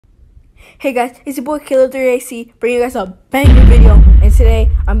Hey guys, it's your boy Killer3AC bringing you guys a banger video, and today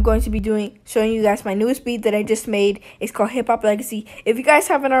I'm going to be showing you guys my newest beat that I just made. It's called Hip Hop Legacy. If you guys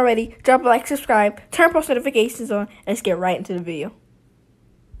haven't already, drop a like, subscribe, turn post notifications on, and let's get right into the video.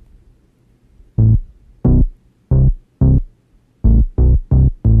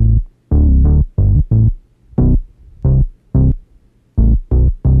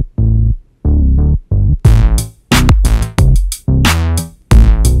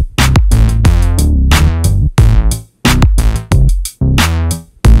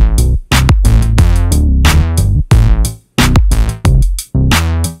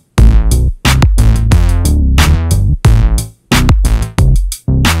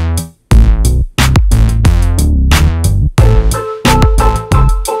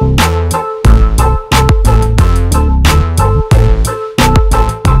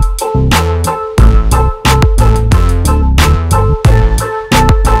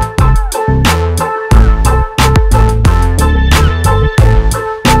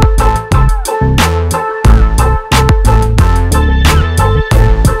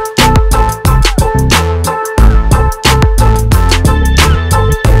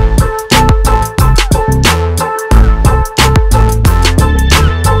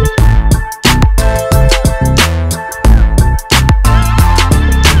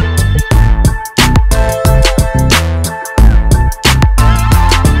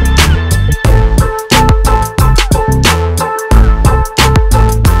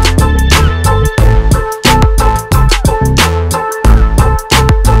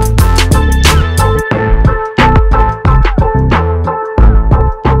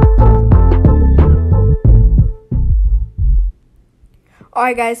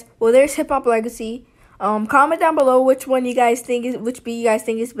 Alright guys, well there's Hip Hop Legacy. Comment down below which beat you guys think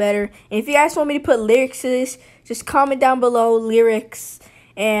is better. And if you guys want me to put lyrics to this, just comment down below lyrics,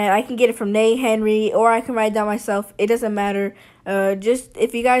 and I can get it from Nate Henry, or I can write it down myself. It doesn't matter. Just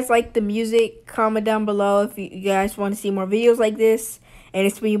if you guys like the music, comment down below if you guys want to see more videos like this. And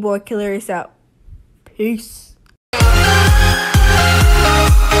it's been your boy Killer. It's out. Peace.